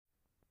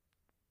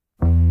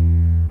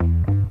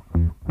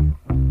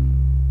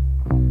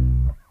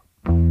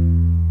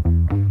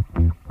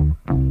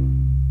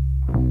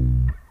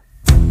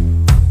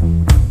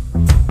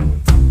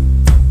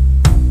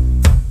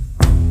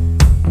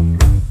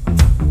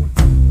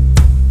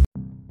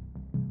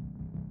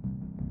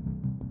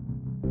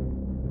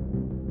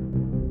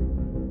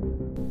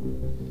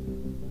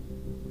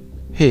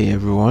Hey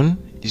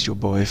everyone, it's your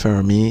boy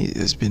Fermi.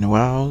 It's been a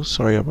while.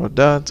 Sorry about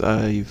that.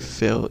 I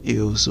fell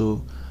ill,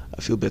 so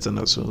I feel better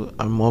now. So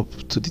I'm up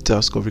to the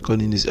task of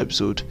recording this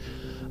episode.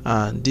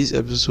 And this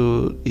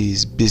episode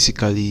is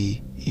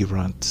basically a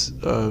rant.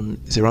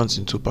 It's a rant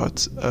in two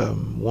parts.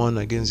 One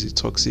against the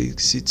toxic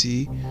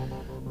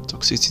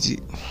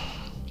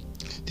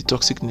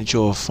nature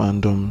of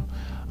fandom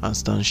and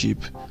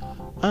stanship,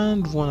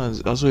 and one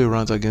is also a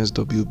rant against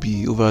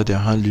WB over their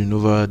handling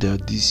over their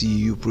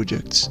DCU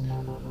projects.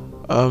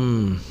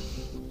 Um,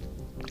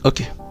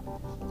 okay,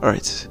 all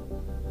right.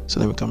 So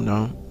let me calm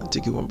down and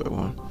take it one by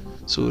one.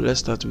 So let's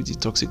start with the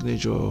toxic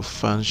nature of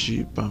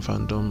fanship and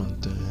fandom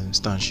and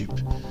stanship.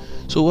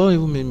 So what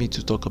even made me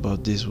to talk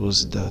about this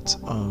was that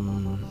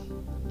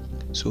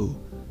so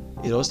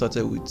it all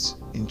started with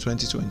in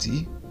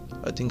 2020.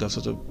 I think I've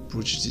sort of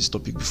broached this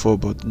topic before,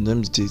 but let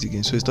me say it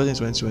again. So it started in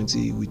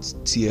 2020 with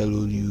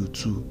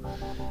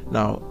TLOU2.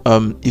 Now,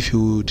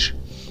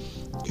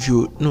 if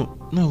you no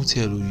not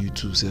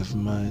TLOU2 self,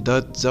 my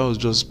that was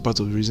just part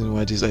of the reason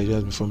why this idea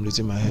has been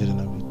formulating in my head, and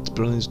I'm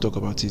planning to talk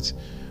about it.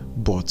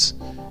 But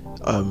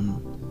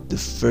the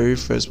very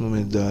first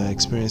moment that I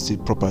experienced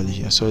it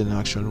properly, I saw it in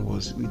action,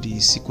 was with the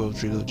sequel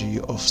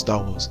trilogy of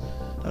Star Wars.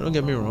 Now, don't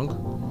get me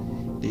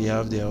wrong, they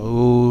have a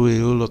whole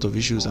lot of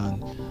issues,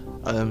 and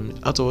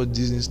out of all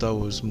Disney Star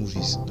Wars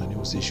movies, and it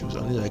was issues, I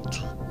only like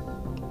two.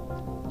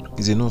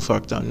 It's a known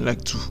fact, I only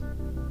like two.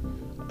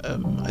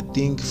 I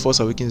think Force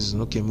Awakens is an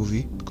okay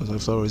movie because I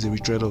thought it was a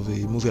retread of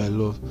a movie I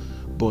love,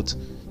 but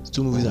the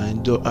two movies I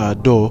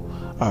adore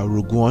are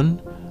Rogue One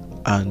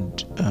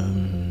and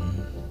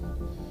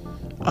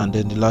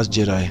then The Last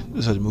Jedi.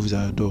 Those are the movies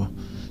I adore.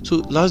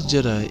 So Last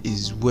Jedi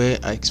is where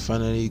I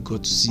finally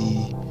got to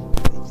see.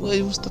 Well,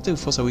 it started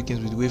with Force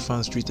Awakens with the way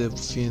fans treated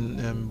Finn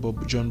and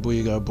John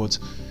Boyega, but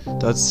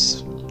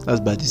that's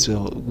by this.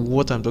 Well,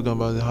 what I'm talking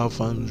about is how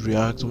fans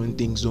react when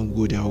things don't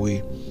go their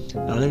way.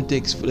 Now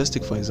let's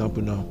take for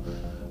example now,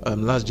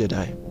 Last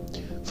Jedi.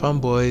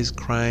 Fanboys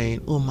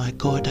crying, "Oh my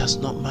God, that's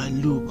not my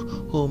look!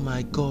 Oh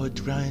my God,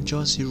 Ryan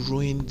Johnson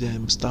ruined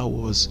them Star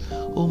Wars!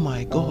 Oh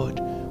my God,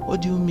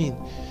 what do you mean?"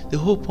 The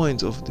whole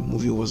point of the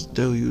movie was to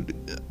tell you,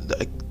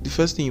 the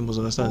first thing you must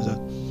understand is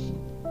that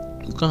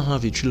you can't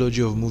have a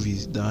trilogy of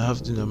movies that are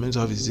meant to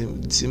have the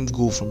same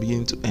goal from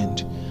beginning to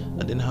end,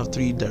 and then have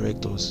three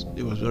directors.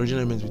 It was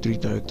originally meant to be three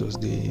directors.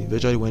 They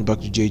eventually went back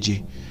to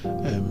JJ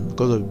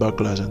because of the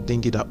backlash and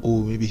thinking that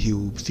maybe he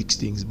will fix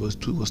things, but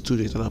it was too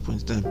late at that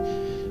point in time.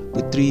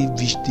 With three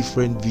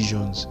different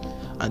visions,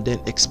 and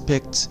then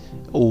expect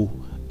it will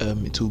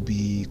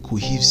be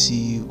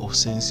cohesive or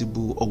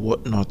sensible or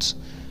whatnot.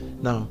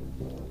 Now,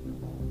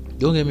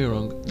 don't get me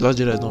wrong, Last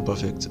Jedi is not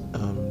perfect.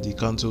 The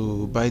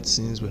Canto bite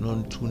scenes were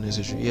not too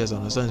necessary. Yes, I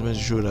understand it's meant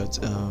to show that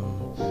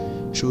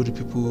show the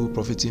people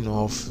profiting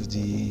off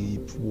the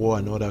war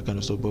and all that kind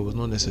of stuff, but it was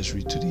not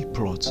necessary to the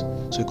plot.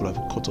 So it could have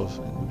cut off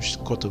and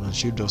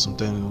shaved off some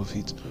time of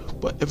it.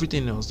 But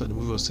everything else that the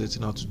movie was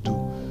setting out to do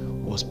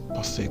was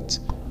perfect.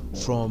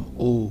 From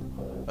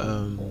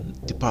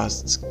the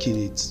past, kill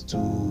it,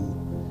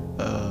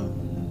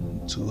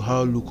 to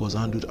how Luke was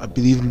handled. I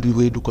believe the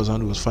way Luke was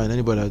handled was fine.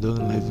 Anybody that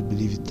doesn't like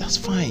believe it, that's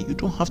fine. You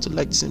don't have to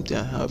like the same thing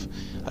I have.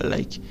 I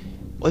like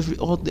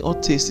all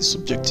taste is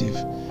subjective,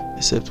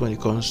 except when it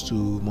comes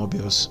to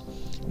Mobius,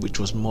 which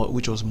was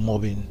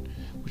mobbing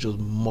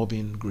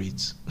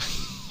great.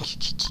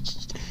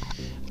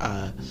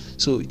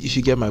 So if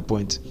you get my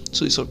point,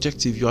 so it's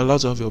subjective. You're allowed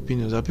to have your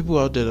opinions. There are people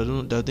out there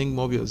that think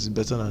Mobius is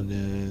better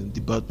than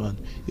the Batman,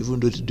 even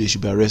though they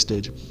should be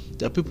arrested.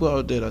 There are people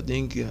out there that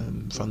think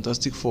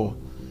Fantastic Four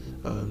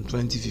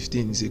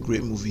 2015 is a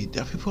great movie.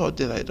 There are people out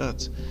there like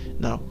that.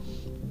 Now,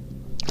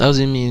 that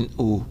doesn't mean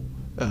you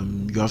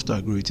have to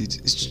agree with it.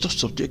 It's just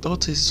subjective. All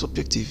taste is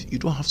subjective. You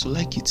don't have to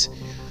like it.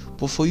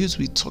 But for you to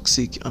be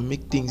toxic and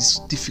make things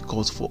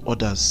difficult for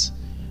others,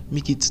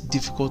 make it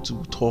difficult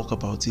to talk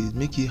about it,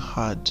 make it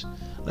hard.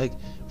 Like,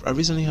 I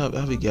recently have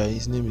a guy,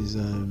 his name is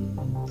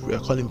I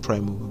call him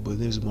Primo, but his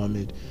name is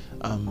Mohammed.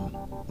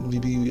 We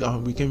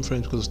became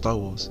friends because of Star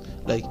Wars.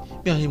 Like,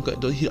 me and him, I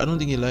don't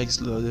think he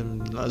likes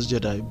Last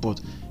Jedi,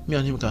 but me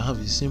and him can have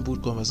a simple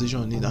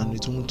conversation on it and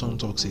it won't turn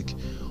toxic.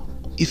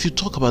 If you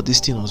talk about this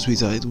thing on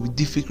Twitter, it will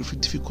be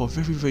difficult,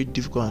 very, very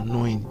difficult and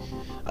annoying.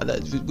 And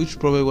which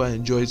probably why I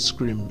enjoyed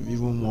Scream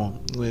even more,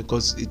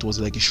 because it was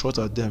like a shot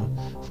at them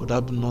for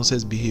that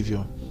nonsense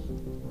behavior.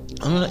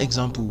 Another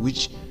example,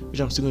 which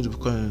I'm still going to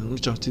kind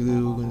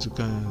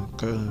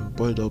of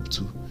boil it up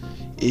to,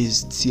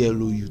 is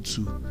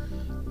TLOU2.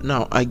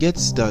 Now, I get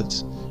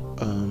that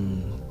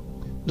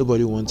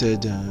nobody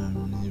wanted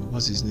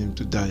what's his name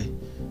to die.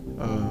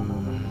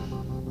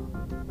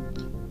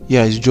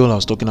 Yeah, it's Joel I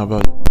was talking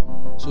about.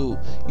 So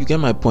you get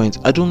my point.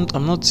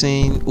 I'm not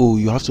saying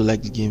you have to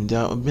like the game.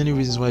 There are many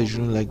reasons why you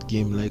shouldn't like the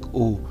game, like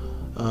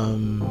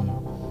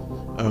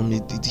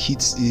it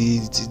hits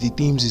the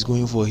themes is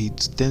going for,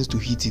 it tends to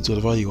hit it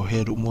over your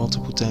head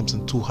multiple times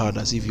and too hard,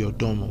 as if you're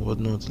dumb or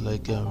whatnot.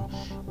 Like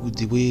with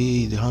the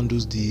way it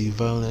handles the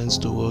violence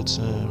towards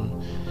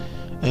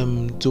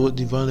to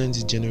the violence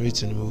is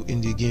generating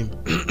in the game.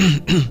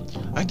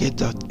 I get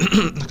that.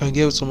 I can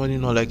get somebody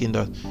not liking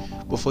that,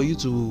 but for you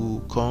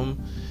to come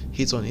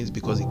hate on it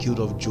because he killed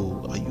off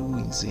Joe, are you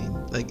insane?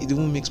 Like, it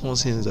even makes more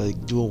sense that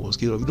like, Joe was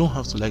killed off. You don't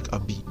have to like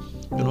Abby.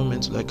 You're not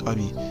meant to like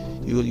Abby.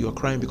 You're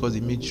crying because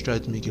they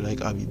tried to make you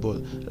like Abby,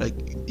 but like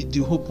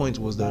the whole point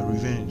was that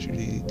revenge.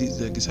 This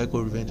is like a cycle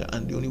of revenge,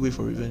 and the only way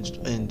for revenge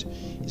to end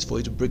is for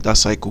you to break that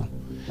cycle.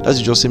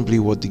 That's just simply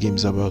what the game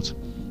is about.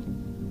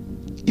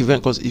 Even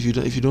because if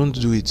you don't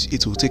do it,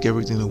 it will take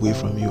everything away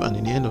from you, and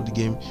in the end of the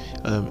game,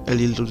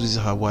 Ellie loses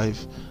her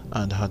wife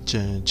and her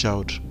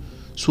child.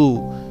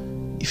 So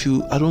if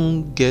you I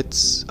don't get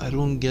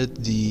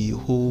the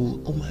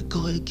whole, oh my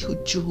god, I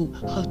killed Joe,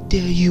 how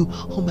dare you,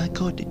 oh my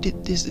god, they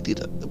did this, they did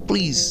that.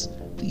 Please,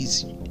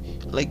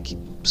 like,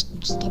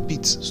 stop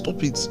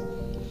it.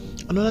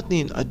 Another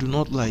thing I do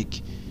not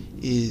like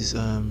is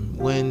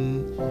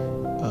when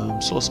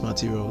source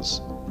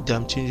materials,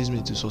 them changes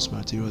me to source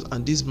materials,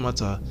 and this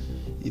matter,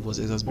 it was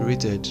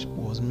exacerbated,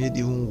 was made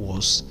even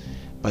worse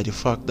by the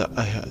fact that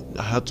I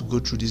had to go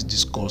through this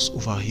discourse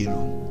over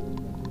Halo.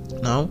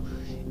 Now,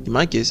 in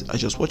my case, I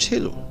just watched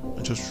Halo.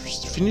 I just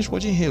finished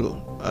watching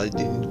Halo. I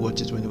didn't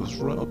watch it when it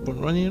was up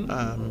and running.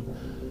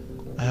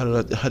 I had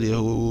a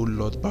whole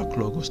lot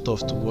backlog of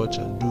stuff to watch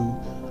and do.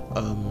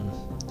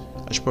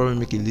 I should probably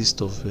make a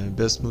list of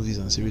best movies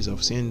and series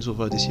I've seen so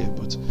far this year,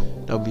 but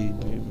that'll be,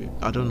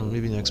 I don't know,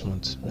 maybe next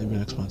month.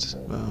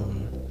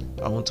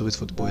 I want to wait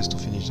for the boys to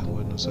finish and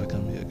whatnot, so I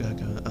can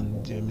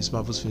and Miss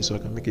Marvel's finish, so I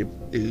can make a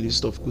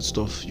list of good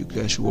stuff you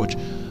guys should watch.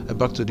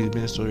 Back to the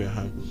main story at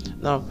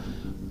hand. Now,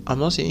 I'm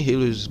not saying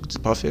Halo is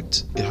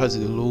perfect. It has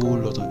a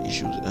lot of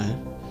issues,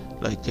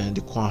 like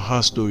the Kwan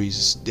Ha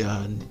stories.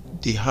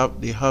 They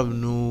have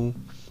no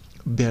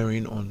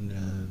bearing on.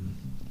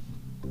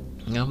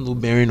 They have no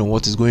bearing on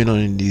what is going on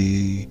in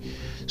the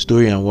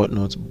story and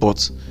whatnot.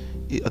 But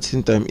at the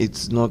same time,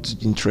 it's not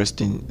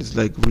interesting. It's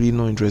like really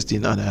not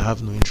interesting, and I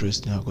have no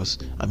interest in it because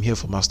I'm here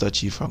for Master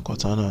Chief and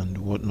Cortana and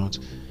whatnot.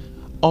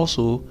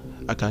 Also,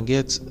 I can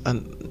get,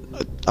 and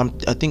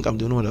I think I'm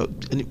the only one that,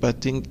 I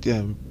think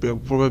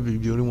probably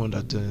the only one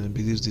that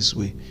believes this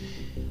way.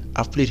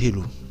 I've played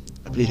Halo.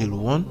 I played Halo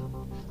 1,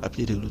 I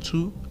played Halo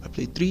 2, I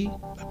played 3,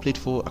 I played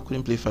 4, I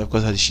couldn't play 5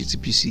 because I had a shitty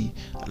PC,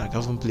 and I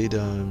haven't played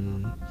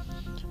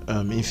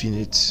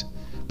Infinite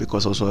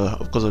because of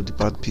the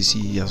bad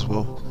PC as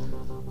well.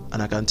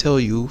 And I can tell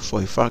you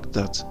for a fact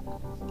that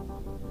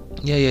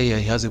he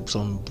has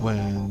some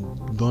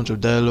bunch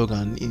of dialogue,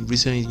 and in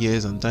recent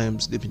years and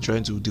times they've been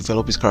trying to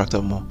develop his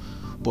character more.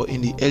 But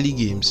in the early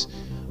games,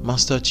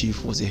 Master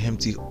Chief was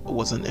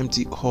an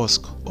empty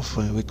husk of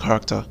a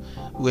character,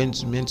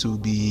 meant to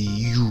be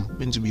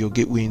your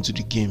gateway into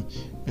the game.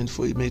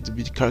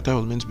 The character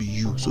was meant to be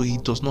you, so he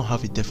does not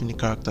have a definite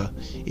character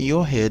in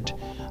your head.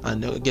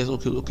 And I guess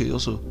also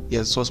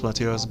source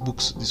materials,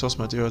 books, the source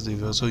materials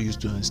they've also used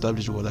to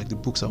establish what, like the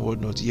books and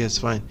whatnot. Yes,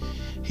 fine,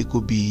 he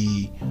could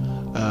be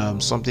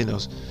something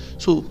else.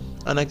 So,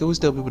 and I can always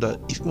tell people that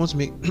if you want to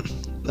make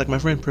like my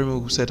friend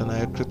Primo said, and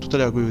I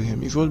totally agree with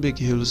him, if you want to make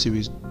a Halo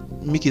series,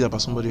 make it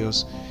about somebody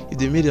else. If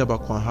they made it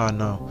about Kwan Ha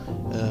now,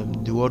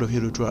 the world of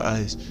Halo through our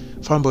eyes,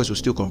 fanboys will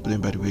still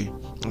complain, by the way,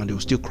 and they will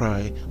still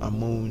cry and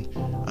moan,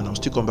 and I'll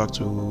still come back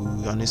to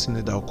an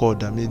incident that occurred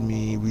that made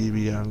me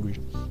really angry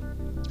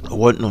or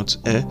whatnot,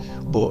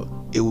 but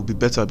it will be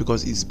better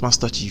because it's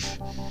Master Chief.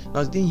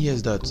 Now the thing here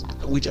is that,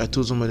 which I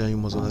told somebody that you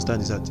must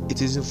understand, is that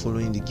it isn't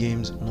following the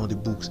games nor the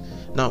books.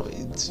 Now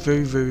it's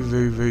very, very,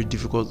 very, very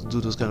difficult to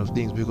do those kind of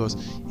things, because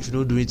if you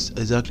don't do it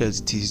exactly as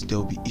it is, there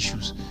will be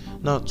issues.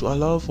 Now, to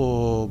allow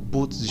for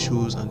both the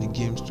shows and the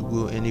games to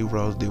go any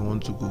route they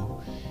want to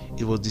go,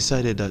 it was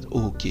decided that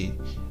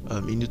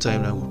a new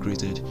timeline was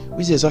created,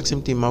 which is the exact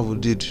same thing Marvel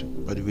did,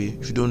 by the way,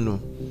 if you don't know.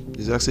 The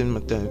exact same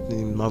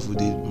thing Marvel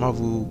did.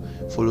 Marvel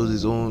follows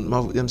his own,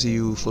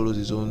 MCU follows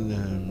his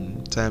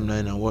own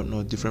timeline and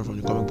whatnot, different from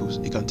the comic books.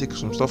 He can take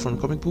some stuff from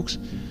the comic books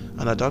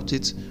and adapt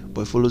it,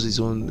 but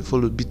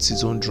beats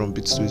his own drum,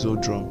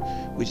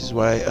 which is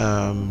why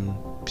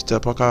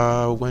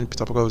when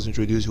Peter Parker was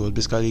introduced, he was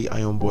basically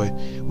Iron Boy,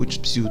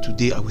 which till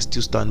today I will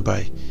still stand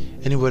by.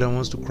 Anybody that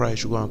wants to cry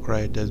should go and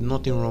cry. There's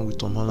nothing wrong with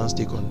Tom Holland's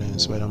take on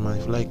Spider-Man.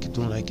 If you like it,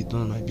 don't like it,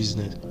 none of my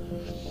business.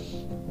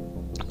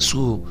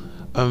 So,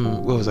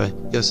 where was I?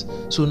 Yes.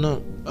 So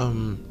now,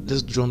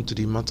 let's jump to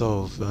the matter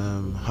of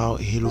how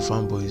Halo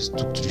fanboys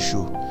took to the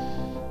show.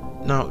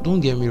 Now, don't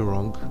get me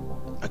wrong.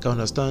 I can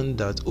understand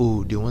that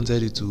they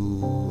wanted it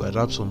to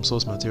adapt some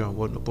source material and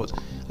whatnot, but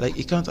like,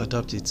 it can't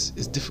adapt it.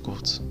 It's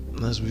difficult,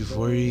 as we've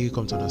already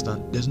come to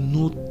understand.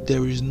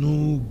 There is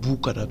no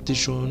book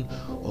adaptation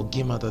or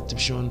game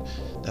adaptation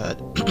that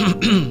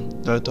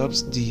that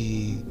adapts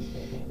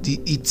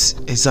it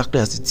exactly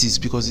as it is,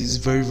 because it's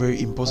very,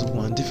 very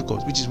impossible and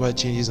difficult, which is why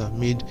changes are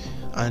made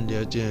and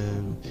the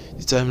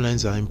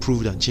timelines are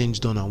improved and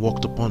changed on and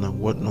worked upon and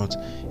whatnot.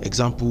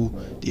 Example,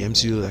 the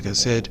MCU, like I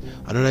said.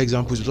 Another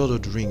example is Lord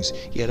of the Rings.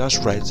 Yeah, that's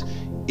right,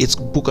 it's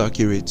book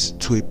accurate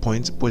to a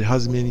point, but it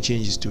has many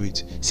changes to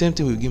it. Same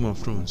thing with Game of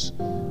Thrones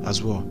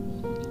as well.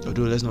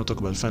 Although let's not talk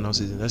about the final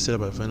season. Let's say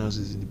about the final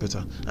season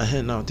better. And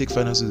here now, take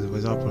final season for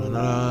example.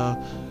 Another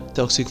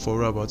toxic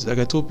for about it. Like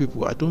I told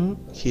people, I don't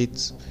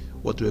hate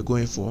what we're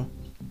going for.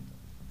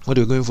 What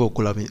we're going for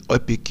could have been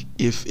epic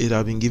if it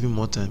had been given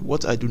more time.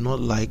 What I do not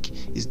like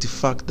is the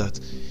fact that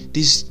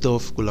this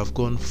stuff could have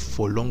gone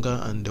for longer,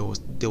 and there was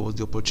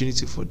the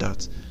opportunity for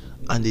that,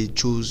 and they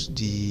chose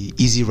the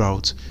easy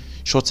route,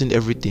 shortened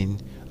everything,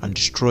 and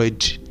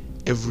destroyed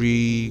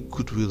every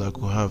goodwill I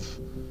could have.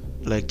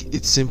 Like,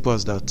 it's simple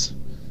as that.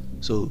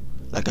 So,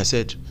 like I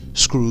said,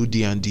 screw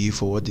D&D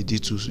for what they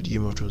did to the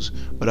Game of Thrones,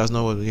 but that's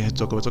not what we had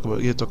to talk about.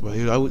 I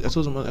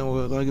told someone, I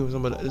was arguing with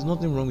somebody, there's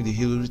nothing wrong with the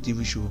Halo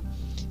TV show.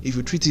 If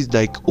you treat it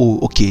like, oh,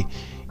 okay,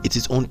 it's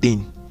its own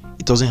thing,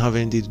 it doesn't have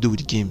anything to do with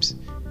the games,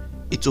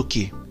 it's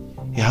okay.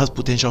 It has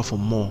potential for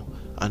more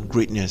and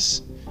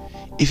greatness.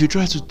 If you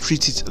try to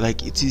treat it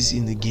like it is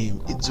in the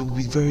game, it will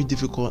be very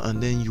difficult,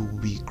 and then you will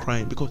be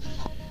crying because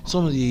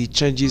some of the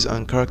changes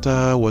and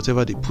character,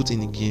 whatever they put in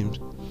the games,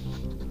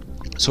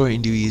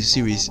 in the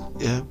series,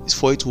 it's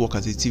for it to work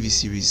as a TV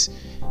series.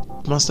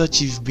 Master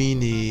Chief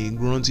being a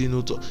grunty,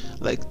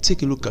 like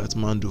take a look at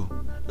Mando.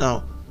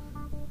 Now,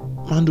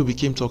 Mando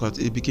became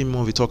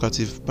more of a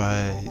talkative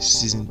by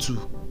season 2,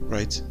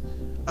 right?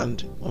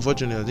 And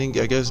unfortunately,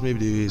 I guess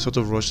maybe they sort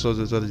of rushed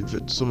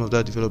some of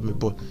that development,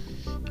 but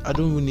I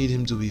don't even need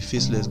him to be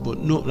faceless. But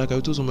no, like I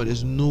told somebody,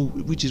 there's no,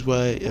 which is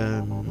why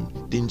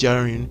Din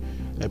Djarin,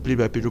 played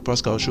by Pedro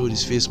Pascal, showed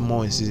his face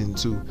more in season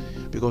 2,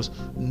 because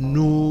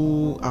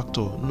no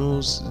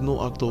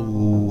actor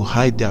will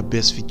hide their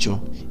best feature,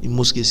 in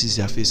most cases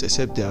their face,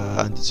 except their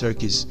Andy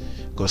Serkis,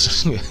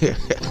 because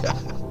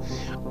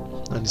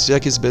and the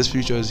Serkis' best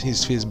feature is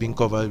his face being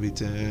covered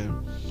with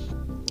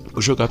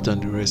Osho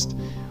and the rest.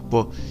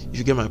 But if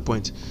you get my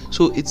point,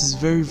 so it's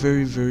very,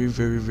 very, very,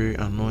 very, very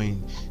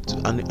annoying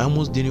and I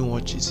almost didn't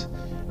watch it.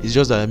 It's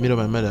just that I made up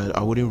my mind that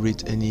I wouldn't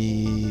rate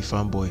any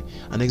fanboy.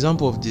 An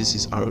example of this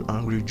is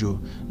Angry Joe.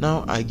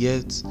 Now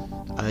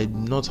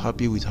I'm not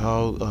happy with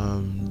how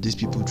these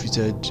people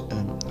handled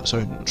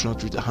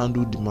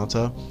the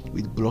matter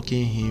with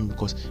blocking him,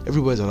 because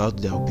everybody's allowed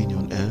their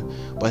opinion.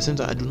 But at the same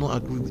time, I do not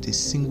agree with a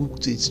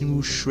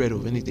single shred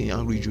of anything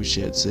Angry Joe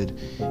said.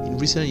 In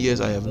recent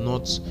years, I have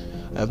not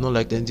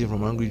liked anything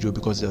from Angry Joe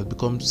because it has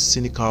become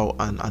cynical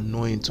and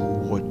annoying to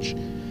watch.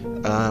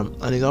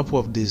 An example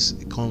of this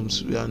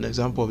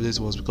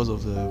was because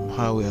of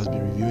how he has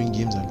been reviewing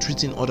games and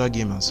treating other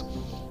gamers.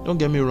 Don't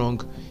get me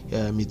wrong,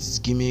 it's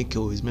gimmick,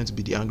 or he's meant to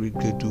be the angry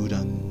great dude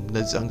and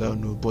let's anger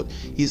no. But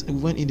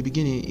when in the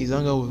beginning, his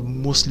anger was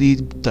mostly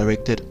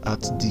directed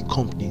at the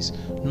companies,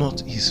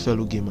 not his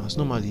fellow gamers.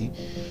 Normally,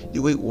 the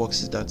way it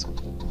works is that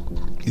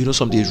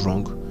something is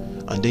wrong,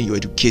 and then you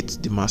educate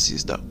the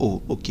masses that,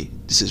 oh, okay,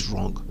 this is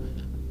wrong.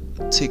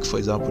 Take for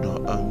example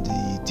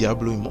the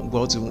Diablo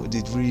Immortal,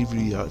 it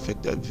really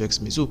affects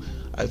me. So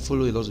I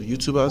follow a lot of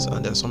YouTubers,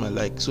 and there's some I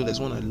like. So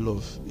there's one I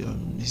love.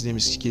 His name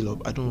is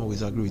Scale-Up. I don't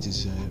always agree with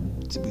his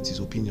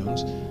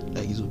opinions,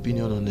 like his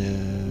opinion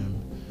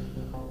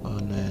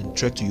on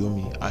Trek to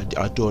Yomi. I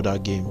adore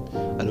that game.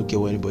 I don't care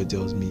what anybody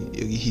tells me.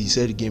 He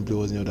said the gameplay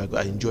wasn't that good.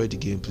 I enjoyed the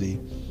gameplay.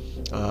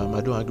 I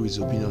don't agree with his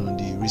opinion on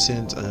the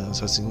recent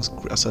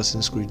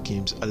Assassin's Creed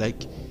games. I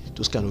like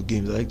those kind of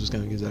games. That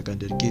I can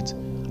dedicate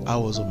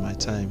hours of my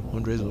time,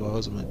 hundreds of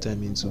hours of my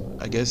time into.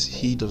 I guess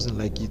he doesn't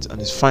like it, and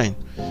it's fine,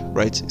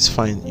 right? It's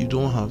fine.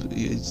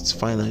 It's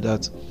fine like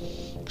that.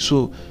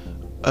 So,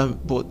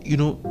 but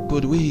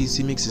the way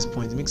he makes his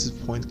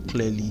point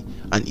clearly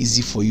and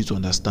easy for you to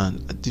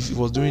understand. If it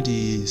was during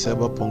the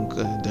Cyberpunk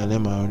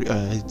dilemma,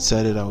 I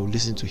decided I would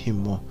listen to him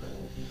more.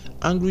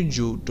 Angry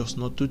Joe does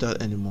not do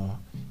that anymore.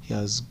 He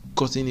has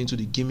gotten into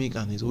the gimmick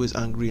and he's always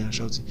angry and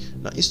shouting.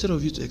 Now, instead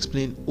of you to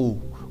explain,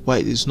 why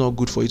it's not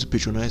good for you to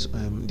patronize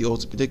the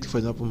ultimate, take for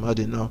example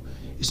Madden now,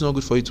 it's not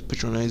good for you to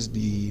patronize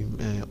the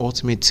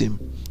ultimate team,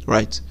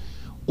 right?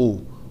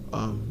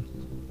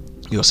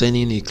 You're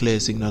sending a clear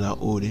signal that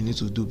they need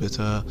to do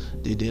better.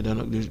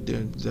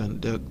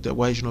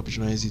 Why you should not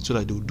patronize it so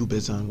that they'll do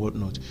better and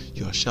whatnot.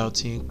 You are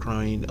shouting,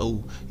 crying.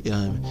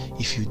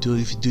 If you do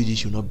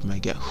this, you'll not be my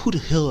guy. Who the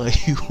hell are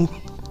you?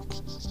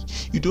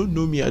 You don't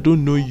know me. I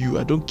don't know you.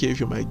 I don't care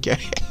if you're my guy.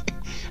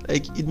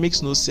 Like, it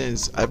makes no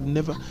sense.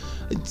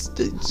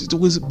 It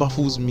always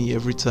baffles me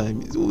every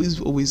time. It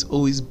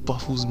always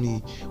baffles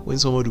me when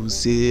somebody will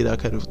say that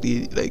kind of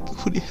thing. Like,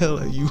 who the hell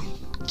are you?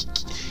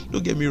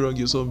 Don't get me wrong,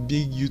 you're some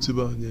big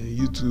YouTuber on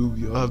YouTube,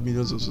 you have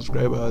millions of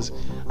subscribers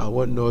and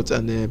whatnot,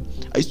 and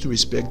I used to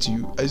respect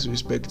you. I used to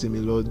respect him a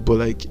lot, but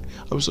like,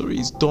 I'm sorry,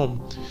 it's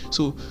dumb.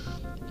 So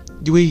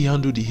the way he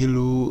handled the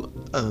Halo,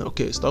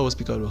 Star Wars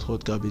speaker was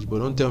hot garbage, but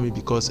don't tell me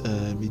because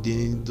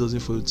it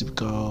doesn't follow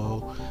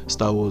typical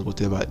Star Wars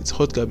whatever. It's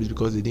hot garbage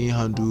because they didn't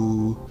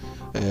handle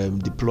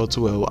the plot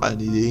well, and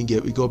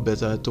it got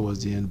better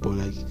towards the end, but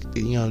like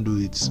they didn't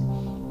handle it.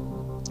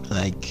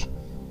 Like,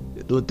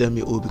 don't tell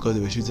me because they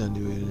were shooting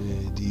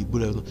the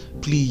bullet.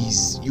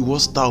 Please, you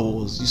watch Star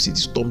Wars, you see the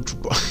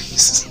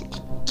stormtroopers.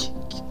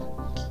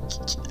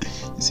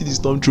 You see the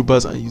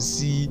stormtroopers and you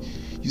see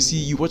you see,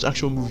 you watch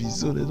action movies,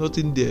 so there's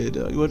nothing there.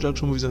 You watch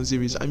action movies and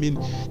series. I mean,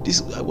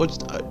 this I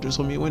watched just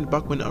for me when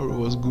Arrow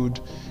was good.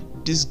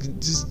 This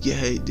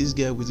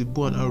guy with a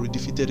bow and arrow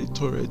defeated a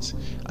turret,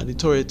 and the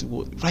turret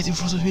was right in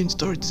front of him. The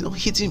turret did not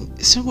hit him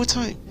a single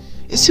time.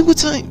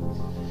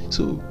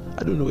 So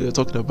I don't know what you're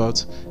talking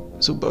about.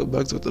 So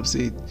back to what I'm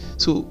saying.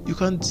 So you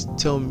can't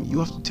tell me. You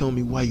have to tell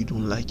me why you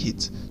don't like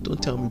it. Don't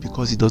tell me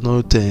because it does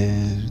not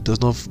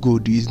go.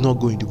 It's not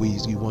going the way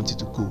you want it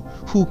to go.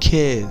 Who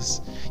cares?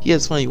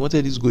 Yes, fine. You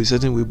wanted it to go a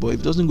certain way, but if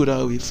it doesn't go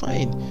that way,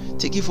 fine.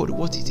 Take it for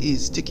what it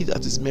is. Take it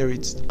at its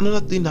merits. Another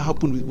thing that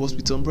happened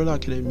with Umbrella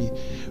Academy,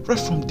 right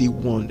from day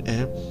one,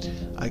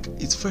 like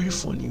it's very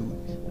funny.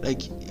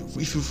 Like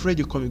if you've read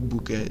your comic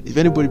book, if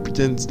anybody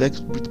pretends that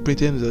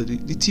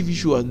the TV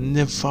show has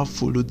never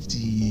followed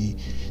the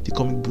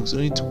comic books,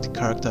 only took the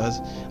characters,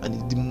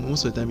 and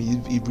most of the time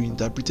it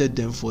reinterpreted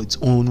them for its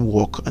own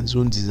work and its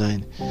own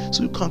design.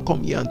 So you can't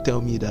come here and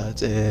tell me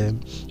that it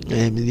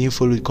didn't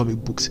follow the comic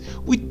books.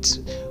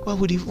 Why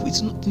would it?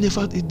 It's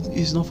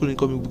not following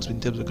comic books in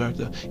terms of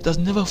character. It has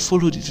never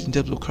followed it in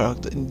terms of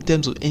character, in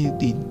terms of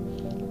anything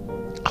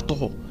at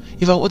all.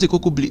 In fact, what the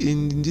Cocoa Blitz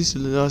in this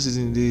last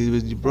season,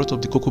 they brought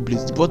up the Cocoa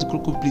Blitz. What the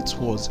Cocoa Blitz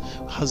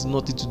has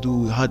nothing to do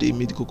with how they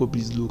made the Cocoa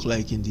Blitz look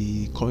like in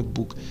the comic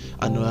book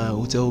and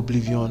Hotel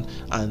Oblivion.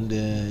 And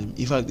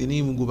in fact, they didn't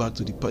even go back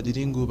to They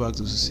didn't go back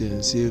to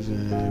save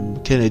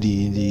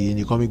Kennedy in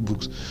the comic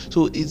books.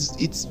 So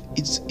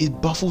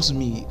it baffles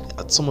me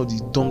at some of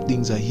the dumb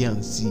things I hear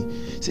and see.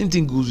 Same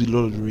thing goes with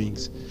Lord of the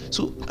Rings.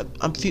 So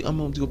I'm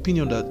of the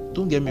opinion that,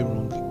 don't get me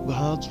wrong, we're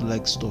allowed to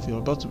like stuff. You're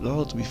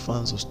allowed to be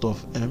fans of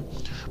stuff,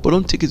 but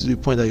don't take it to the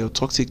point that you're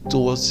toxic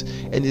towards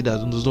anything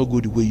that does not go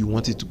the way you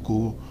want it to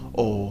go,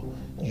 or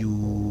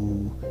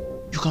you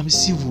can be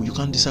civil. You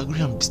can disagree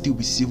and still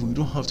be civil. You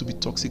don't have to be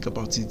toxic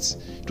about it.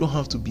 You don't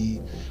have to be,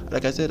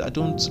 like I said, I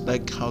don't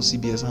like how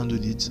CBS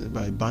handled it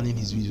by banning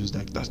his videos.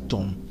 Like, that's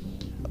dumb.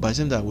 But I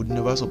think that I would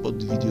never support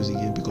the videos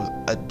again because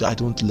I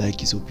don't like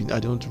his opinion. I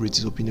don't rate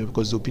his opinion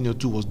because his opinion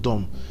too was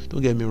dumb.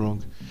 Don't get me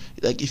wrong.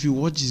 Like, if you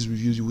watch his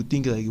reviews, you would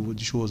think like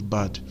the show was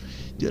bad.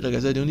 Like I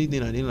said, the only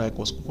thing I didn't like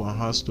was Coco and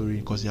her story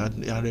because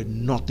it had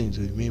nothing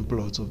to the main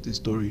plot of the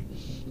story.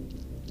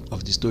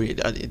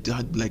 It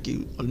had like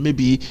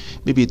maybe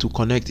it will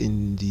connect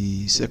in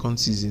the second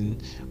season,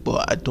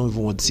 but I don't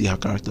even want to see her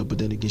character. But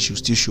then again, she'll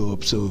still show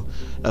up. So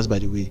that's by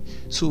the way.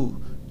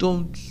 So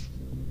don't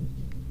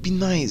be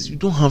nice. You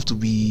don't have to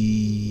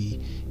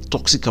be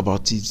toxic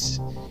about it.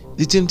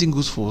 The same thing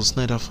goes for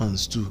Snyder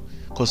fans too,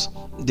 because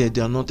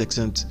they are not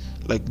exempt.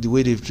 Like the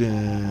way they've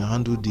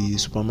handled the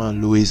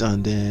Superman, Lois,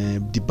 and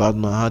the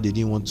Batman, how they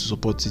didn't want to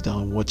support it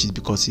and watch it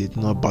because it's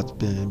not about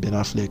Ben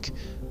Affleck.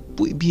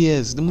 But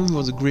BS, the movie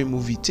was a great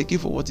movie. Take it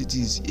for what it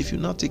is. If you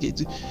not take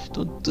it,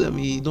 don't tell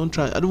me. Don't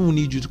try. I don't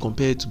need you to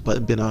compare it to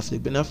Ben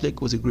Affleck. Ben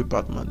Affleck was a great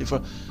Batman.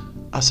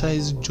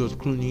 Aside George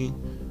Clooney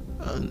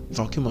and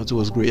Val Kilmer too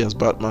was great as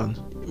Batman.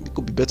 It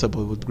could be better,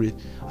 but it was great.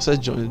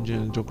 Aside John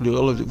Clooney,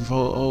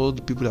 all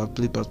the people that have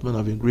played Batman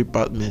have been great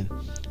Batman.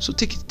 So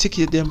take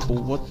them for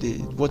what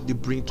they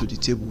bring to the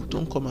table.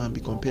 Don't come and be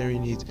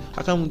comparing it.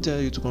 I can't tell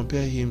you to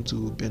compare him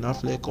to Ben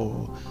Affleck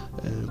or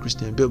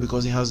Christian Bale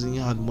because he hasn't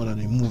had more than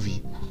a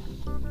movie.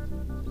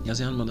 He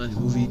hasn't had more than a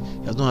movie.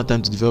 He has not had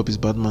time to develop his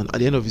Batman. At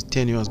the end of his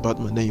tenure as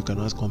Batman, then you can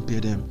always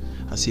compare them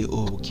and say,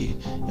 oh, okay,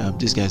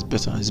 this guy is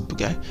better than this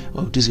guy,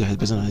 or this guy is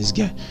better than this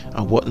guy,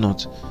 and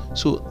whatnot.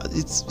 So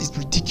it's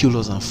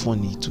ridiculous and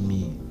funny to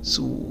me.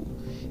 So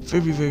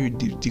very, very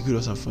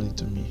ridiculous and funny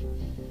to me.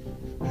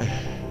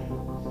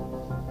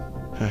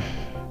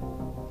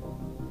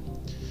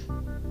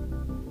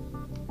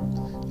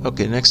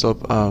 Okay, next up,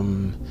 we're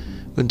going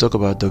to talk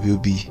about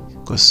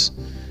WB because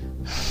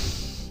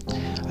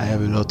I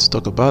have a lot to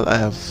talk about. I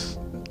have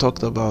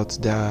talked about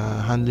their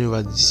handling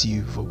over the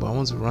DCU before, but I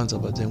want to rant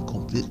about them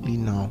completely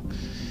now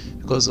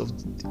because of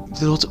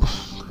the lot of...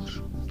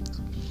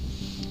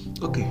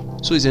 Okay,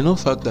 so it's a known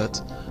fact that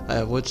I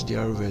have watched the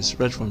Arrowverse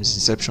right from its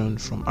inception,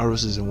 from Arrow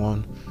season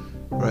 1,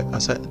 right? I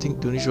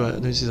think the only show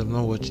I've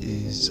not watched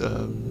is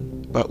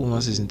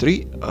Batwoman season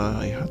 3.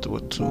 I had to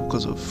watch 2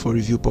 for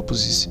review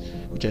purposes,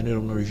 which I know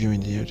I'm not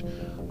reviewing yet.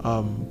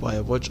 But I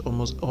have watched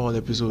almost all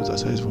episodes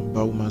aside from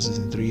Batwoman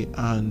season 3,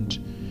 and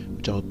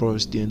which I will probably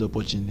still end up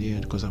watching in the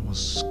end because I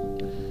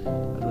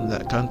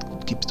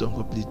can't keep it on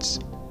complete.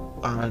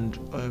 And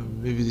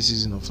maybe this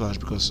season of Flash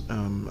because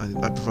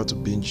I prefer to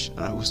binge,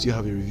 and I will still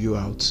have a review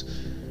out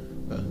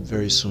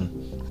very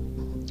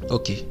soon.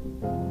 Okay,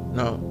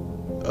 now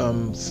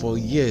for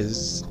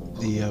years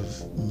they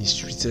have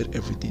mistreated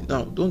everything.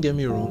 Now, don't get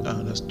me wrong, I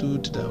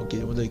understood that okay,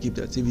 they wanted to keep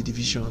their TV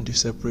division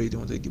separate, they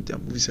wanted to keep their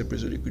movie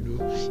separate so they could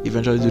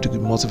eventually do the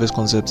multiverse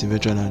concept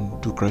eventually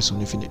and do Crisis on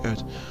Infinite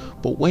Earth.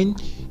 But when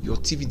your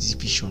TV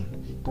division,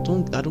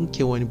 I don't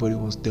care what anybody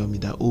wants to tell me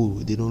that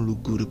they don't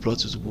look good, the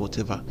plot is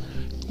whatever.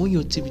 When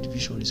your TV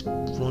division is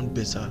run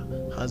better,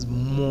 has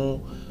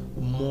more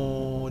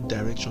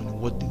direction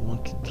in what they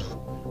want to do.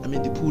 I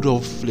mean, they pulled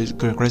off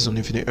Crisis on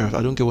Infinite Earth.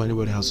 I don't care what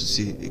anybody has to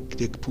say.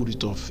 They pulled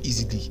it off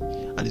easily,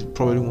 and it's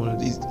probably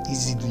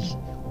easily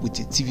with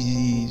a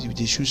TV, with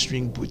a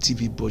shoestring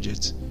TV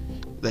budget.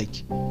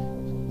 Like,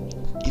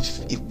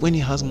 if when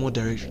it has more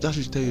direction, that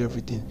should tell you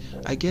everything.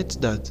 I get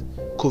that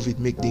COVID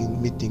made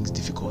things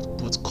difficult,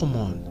 but come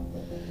on,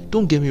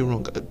 don't get me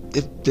wrong.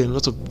 If there are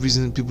lots of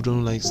reasons people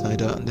don't like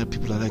Snyder, and there are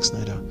people that like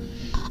Snyder.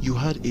 You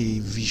had a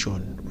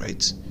vision,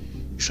 right?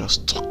 You should have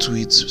stuck to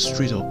it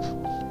straight up.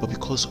 But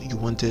because you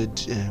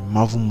wanted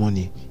Marvel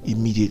money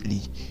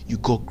immediately, you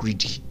got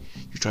greedy.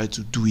 You tried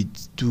to do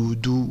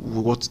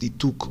what it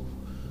took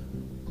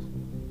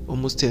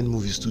almost 10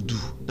 movies to do.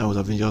 That was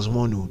Avengers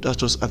 1. No, that's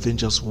just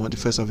Avengers 1, the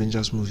first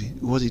Avengers movie.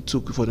 What it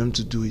took for them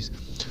to do it,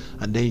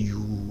 and then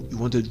you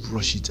wanted to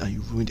rush it and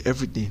you ruined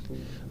everything.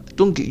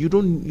 You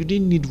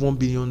didn't need $1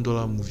 billion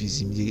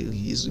movies immediately.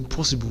 It's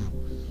impossible.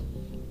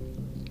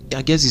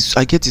 I get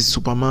it's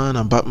Superman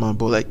and Batman,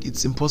 but like,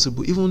 it's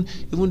impossible. Even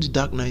the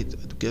Dark Knight.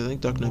 Okay, I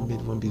think Dark Knight made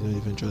 $1 billion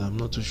eventually. I'm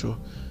not too sure.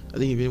 I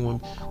think it made one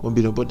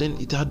billion, but then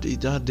it had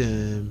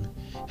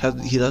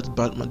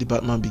Batman, the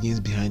Batman Begins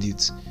behind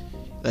it.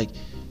 Like,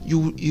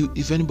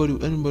 if anybody,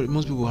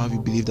 most people have you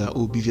believe that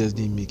BVS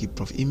didn't make a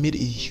profit. It made a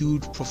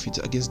huge profit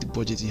against the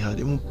budget he had,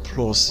 even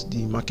plus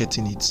the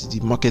marketing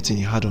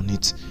he had on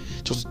it.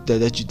 Just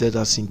let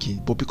that sink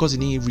in. But because it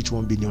didn't reach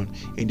 1 billion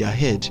in their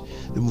head,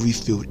 the movie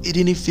failed. It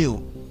didn't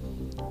fail.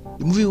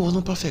 The movie was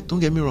not perfect, don't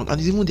get me wrong, and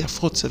it's even their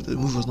fault that the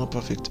movie was not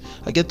perfect.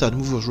 I get that the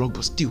movie was wrong,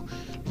 but still,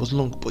 it was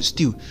long, but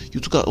still, you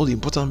took out all the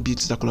important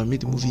bits that could have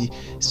made the movie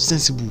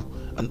sensible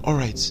and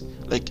alright.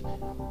 Like,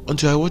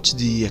 until I watched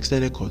the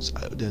extended cut,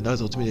 then that's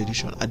the Ultimate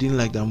Edition, I didn't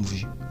like that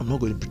movie. I'm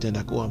not going to pretend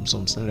like, I'm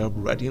some Snyder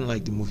bro. I didn't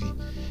like the movie.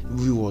 The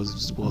movie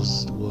was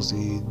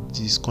a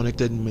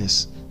disconnected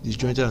mess,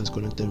 disjointed and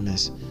disconnected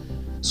mess.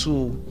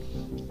 So,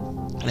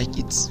 like,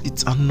 it's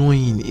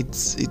annoying.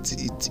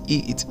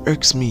 It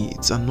irks me.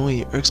 It's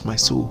annoying. It irks my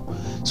soul.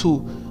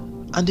 So,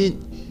 and then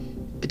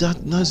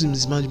that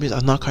mismanagement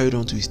has now carried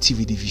on to his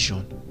TV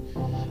division.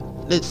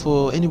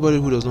 For anybody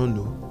who does not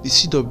know, the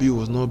CW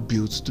was not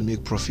built to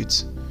make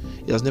profits.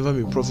 It has never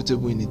been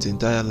profitable in its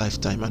entire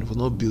lifetime, and it was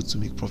not built to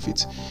make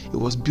profits. It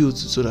was built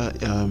so that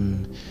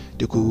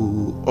they could,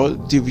 all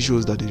TV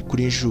shows that they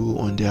couldn't show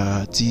on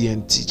their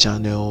TNT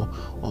channel,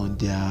 on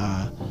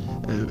their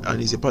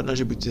and it's a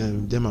partnership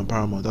between them and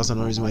Paramount. That's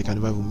another reason why I can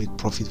never even make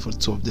profit for the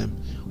two of them,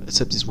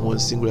 except it's one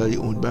singularly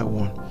owned by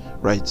one,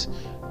 right?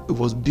 It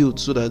was built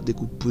so that they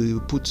could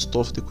put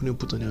stuff they couldn't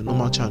put on their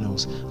normal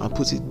channels and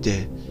put it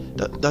there.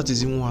 That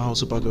is even how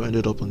Supergirl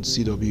ended up on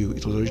CW.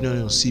 It was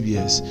originally on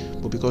CBS,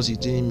 but because it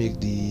didn't make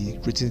the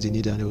ratings they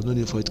needed and there was no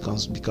need for it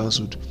to be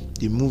cancelled,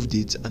 they moved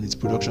it and its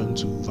production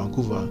to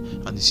Vancouver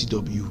and the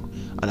CW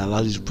and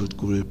allowed it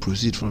to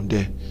proceed from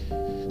there.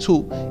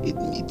 So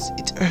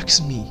it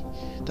irks me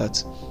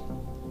that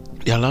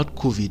they allowed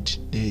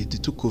COVID, they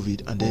took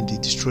COVID and then they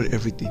destroyed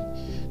everything.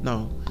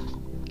 Now,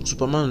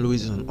 Superman and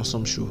Lois is an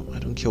awesome show. I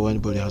don't care what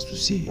anybody has to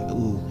say.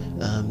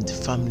 The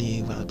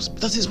family vibes.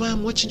 That is why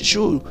I'm watching the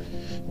show.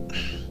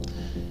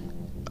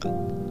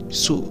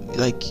 So,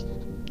 like,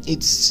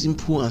 it's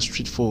simple and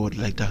straightforward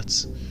like that.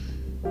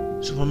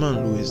 Superman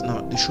and Lois.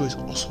 Now, the show is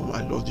awesome.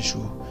 I love the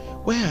show.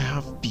 Where I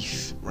have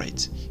beef,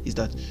 right, is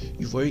that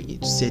you've already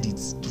said it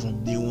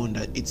from day one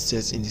that it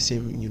sets in the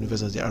same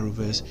universe as the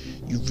Arrowverse.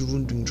 You've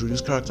even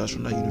introduced characters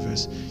from that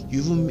universe.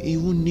 You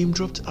even name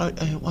dropped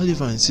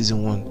Oliver in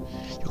season 1.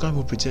 You can't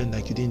even pretend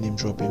like you didn't name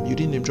drop him. You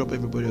didn't name drop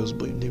everybody else,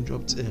 but you name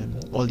dropped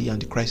Ollie and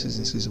the Crisis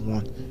in season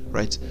 1,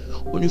 right?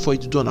 Only for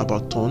you to do an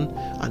about turn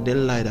and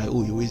then lie that,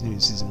 you always knew in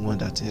season 1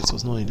 that it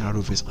was not in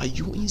Arrowverse. Are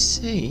you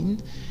insane?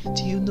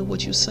 Do you know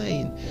what you're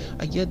saying?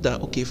 I get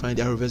that, okay, fine,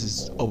 the Arrowverse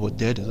is over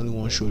there. There's only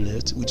one show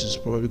left, which is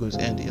probably going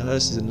to end in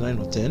season 9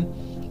 or 10,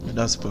 and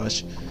that's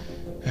Flash.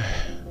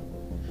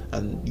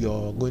 And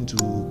you're going to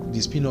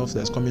the spin-off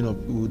that's coming up.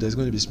 There's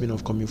going to be a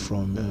spin-off coming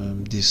from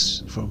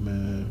this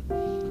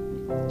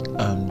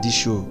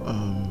show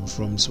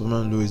from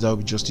Superman and Lois. That will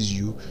be Justice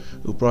U.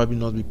 It will probably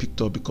not be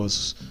picked up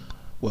because,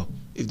 well,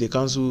 if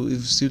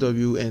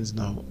CW ends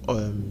now,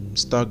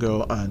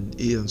 Stargirl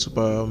and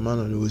Superman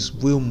and Lois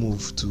will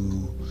move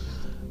to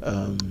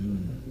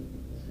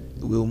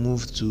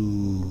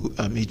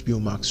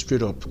HBO Max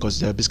straight up, because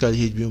they're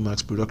basically HBO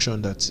Max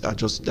production that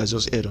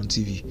just aired on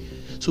TV.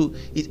 So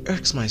it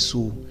irks my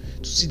soul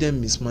to see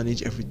them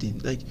mismanage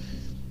everything. Like,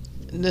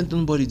 let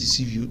nobody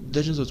deceive you.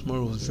 Legends of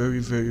Tomorrow was very,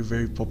 very,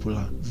 very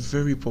popular.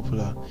 Very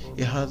popular.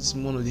 It has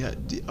one of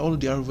all of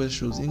the Arrowverse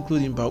shows,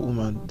 including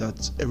Batwoman,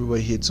 that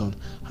everybody hates on,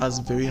 has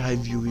very high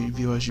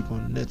viewership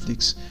on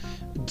Netflix.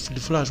 The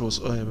Flash was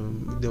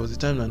there was a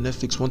time that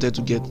Netflix wanted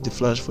to get the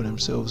Flash for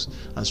themselves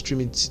and stream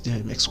it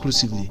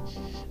exclusively,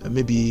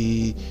 but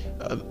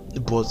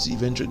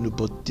eventually,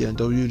 but the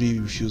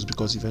WD refused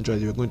because eventually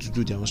they were going to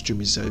do their own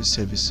streaming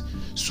service.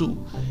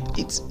 So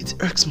it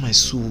irks my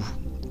soul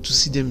to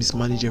see them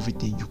mismanage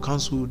everything. You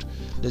cancelled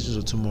Legends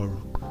of Tomorrow.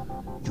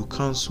 You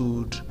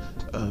cancelled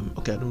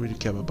okay, I don't really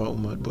care about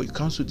Batwoman, but you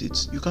cancelled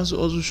it. You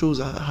cancelled also shows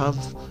that have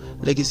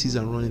legacies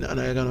and running, and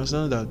I can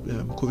understand that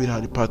COVID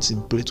had a part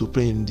to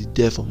play in the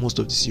death of most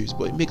of the series,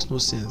 but it makes no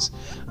sense.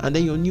 And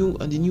then the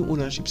new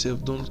ownership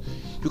self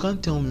you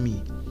can't tell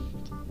me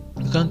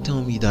You can't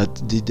tell me that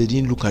they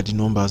didn't look at the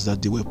numbers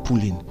that they were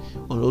pulling,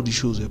 or all the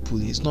shows were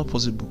pulling. It's not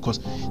possible because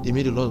they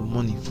made a lot of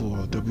money for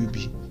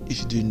WB. If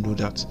you didn't know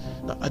that.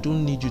 Now, I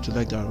don't need you to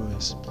like the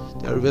Arrowverse.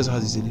 The Arrowverse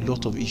has a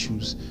lot of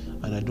issues,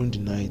 and I don't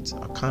deny it.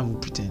 I can't even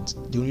pretend.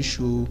 The only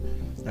show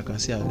I can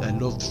say I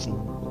loved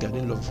from, okay, I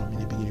didn't love it from in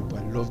the beginning, but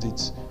I loved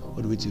it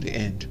all the way to the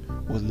end,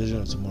 was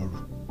Legend of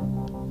Tomorrow.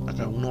 Like,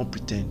 I will not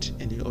pretend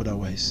any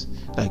otherwise.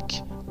 Like,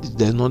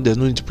 there's no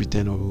need to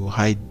pretend or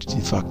hide the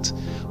fact.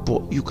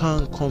 But you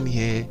can't come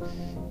here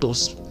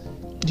just,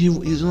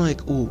 it's not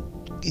like, oh,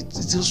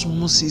 it's just one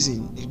more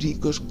season,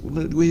 because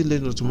the way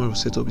Legend of Tomorrow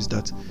set up is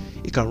that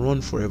it can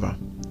run forever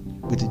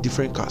with a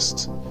different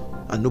cast,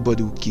 and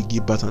nobody will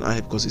give bat an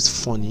eye because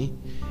it's funny.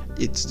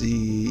 It's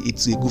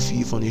a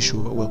goofy, funny show.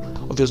 Well,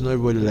 obviously not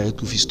everybody likes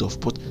goofy stuff,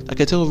 but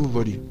like I tell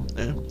everybody,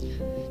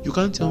 you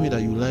can't tell me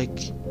that you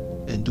like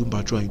and Doom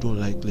Patrol and you don't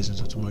like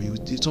Legends of Tomorrow.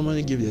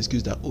 Somebody gave the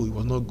excuse that, oh, it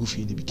was not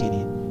goofy in the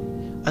beginning,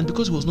 and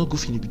because it was not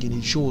goofy in the beginning,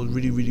 the show was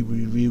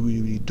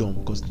really dumb,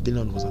 because the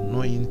villain was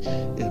annoying.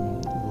 It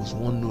was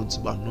one note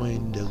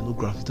annoying. There's no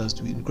gravitas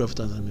to it,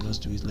 gravitas and menace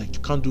to it. Like,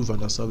 you can't do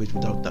Vandal Savage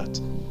without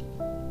that.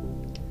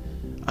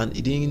 And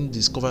he didn't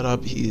discover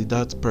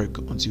that perk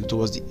until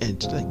towards the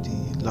end, like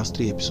the last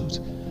 3 episodes.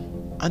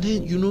 And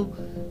then,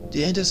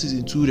 they entered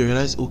season 2, they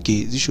realized,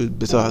 okay, this show is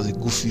better as a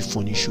goofy,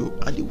 funny show,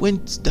 and they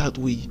went that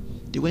way.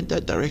 They went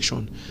that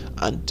direction,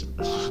 and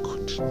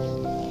God,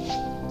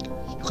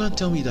 you can't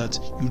tell me that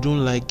you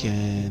don't like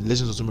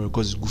Legends of Tomorrow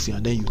because it's goofy,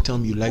 and then you tell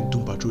me you like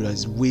Doom Patrol that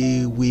is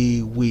way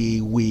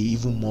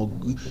even more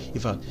good.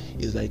 In fact,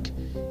 it's like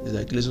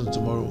Legends of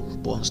Tomorrow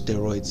but on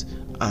steroids,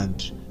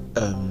 and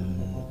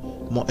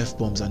more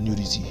F-bombs and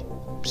nudity.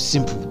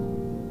 Simple.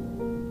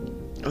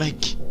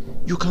 Like,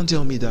 you can't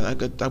tell me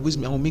that. I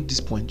will make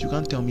this point. You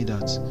can't tell me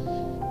that.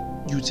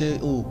 You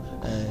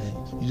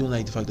you don't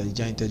like the fact that the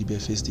giant teddy bear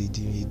faced a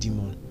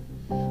demon.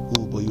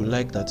 Oh, but you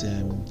like that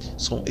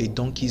a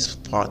donkey's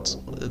fart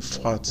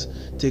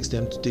takes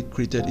them to take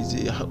created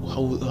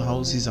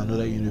houses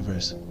another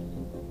universe.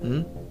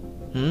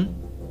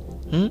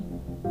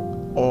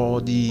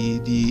 Or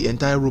the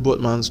entire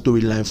Robot Man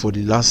storyline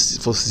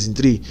for season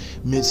 3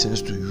 made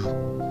sense to you.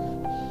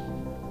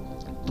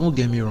 Don't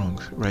get me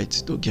wrong,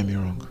 right? Don't get me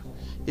wrong.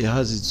 It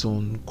has its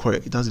own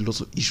it has a lot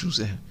of issues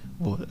there.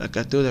 But like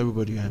I told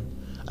everybody,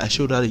 I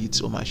shoulder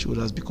it on my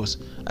shoulders because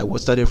I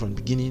was started from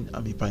the beginning.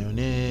 I'm a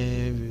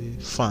Pioneer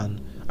fan,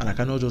 and I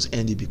cannot just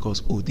end it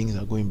because things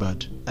are going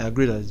bad. I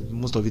agree that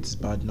most of it is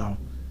bad now,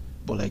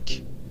 but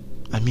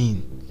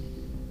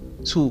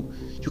so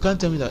you can't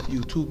tell me that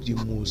you took the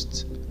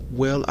most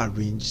well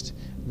arranged,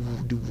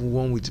 the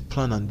one with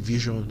plan and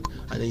vision,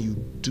 and then you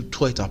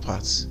tore it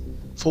apart.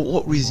 For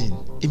what reason?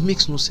 It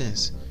makes no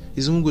sense.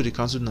 It's even good they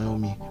cancelled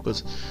Naomi,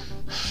 but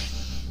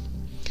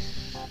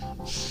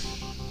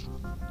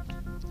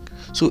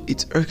so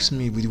it irks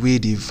me with the way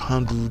they've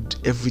handled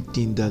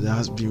everything that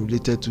has been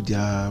related to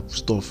their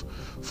stuff,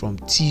 from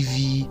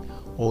TV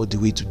all the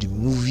way to the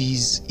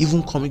movies,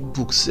 even comic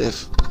books.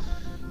 It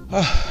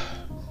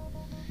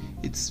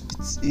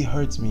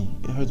hurts me.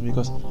 It hurts me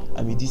because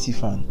I'm a DC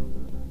fan.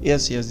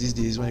 Yes, these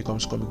days when it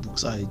comes to comic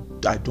books, I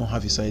don't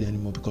have a side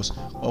anymore because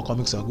all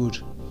comics are good.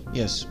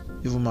 Yes,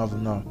 even Marvel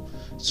now.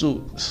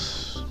 So,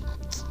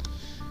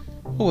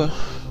 oh well.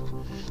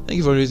 Thank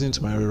you for listening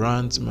to my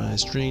rant, my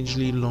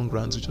strangely long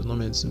rant, which was not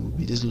meant to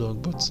be this long,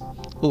 but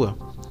oh well.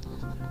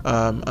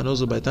 And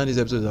also, by the time this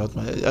episode is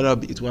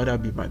out, it will either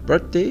be my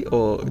birthday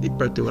or the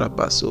birthday will have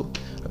passed. So,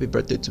 happy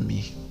birthday to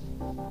me.